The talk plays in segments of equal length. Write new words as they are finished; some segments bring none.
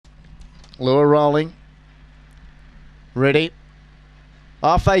Lure rolling. Ready.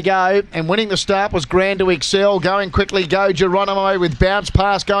 Off they go, and winning the start was Grand to Excel. Going quickly, Go Geronimo with bounce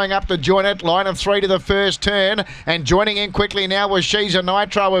pass going up to join it. Line of 3 to the first turn, and joining in quickly now was She's a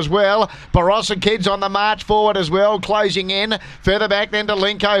Nitro as well. Barossa Kid's on the march forward as well, closing in. Further back then to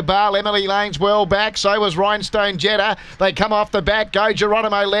Linko Bale. Emily Lane's well back, so was Rhinestone Jetta. They come off the back. Go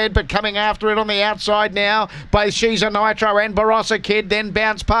Geronimo led, but coming after it on the outside now. Both She's a Nitro and Barossa Kid, then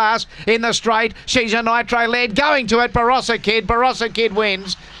bounce pass in the straight. She's a Nitro led, going to it. Barossa Kid wins.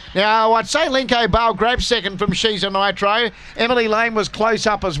 Now, I'd say Linko Bale grabbed second from She's a Nitro. Emily Lane was close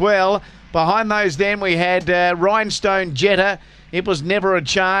up as well. Behind those then we had Rhinestone Jetta. It was never a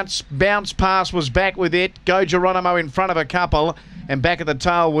chance. Bounce pass was back with it. Go Geronimo in front of a couple. And back at the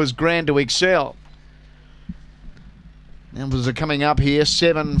tail was Grand to Excel. Numbers are coming up here.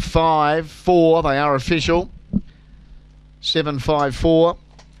 7-5-4. They are official. 7-5-4.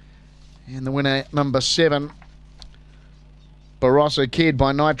 And the winner, number 7. Barossa Kid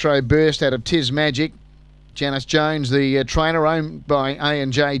by Nitro Burst out of Tiz Magic. Janice Jones, the trainer, owned by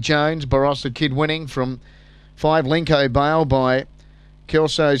A&J Jones. Barossa Kid winning from 5 Linko Bale by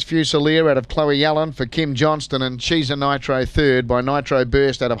Kelso's Fusilier out of Chloe Allen for Kim Johnston. And She's a Nitro third by Nitro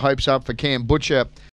Burst out of Hopes Up for Cam Butcher.